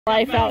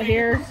Life out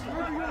here.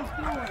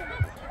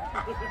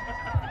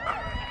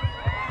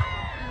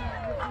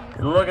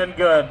 Looking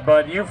good,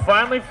 but you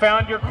finally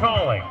found your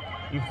calling.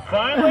 You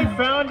finally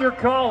found your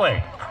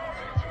calling.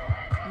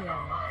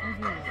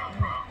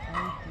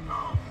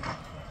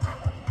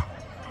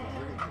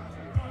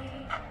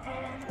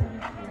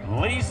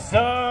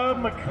 Lisa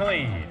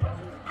McLean.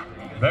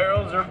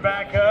 Barrels are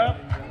back up.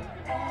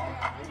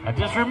 And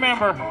just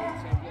remember,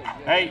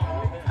 hey,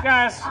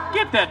 guys,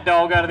 get that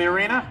dog out of the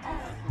arena.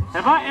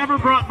 Have I ever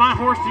brought my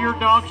horse to your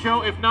dog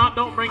show? If not,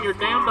 don't bring your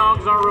damn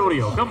dogs to our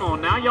rodeo. Come on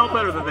now, y'all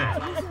better than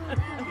that.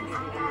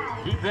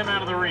 Keep them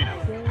out of the arena.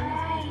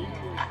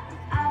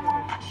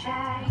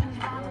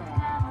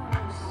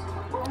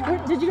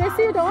 Did you guys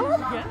see a dog?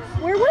 Yeah.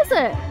 Where was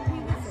it?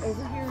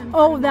 Over here.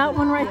 Oh, that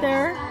one right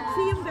there?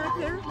 See him back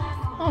there?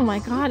 Oh my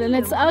God, and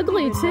it's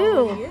ugly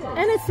too.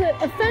 And it's an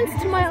offense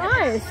to my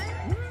eyes.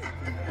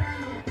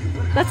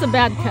 That's a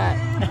bad cut.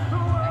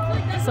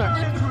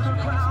 Sorry.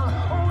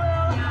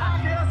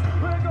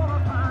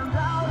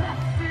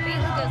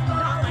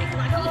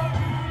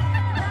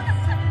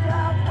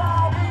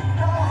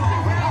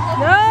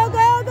 Go,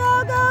 go,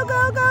 go, go,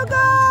 go, go,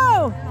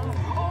 go!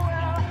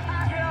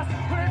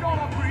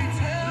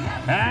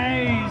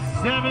 Hey,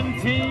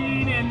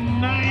 17 and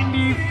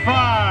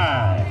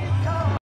 95.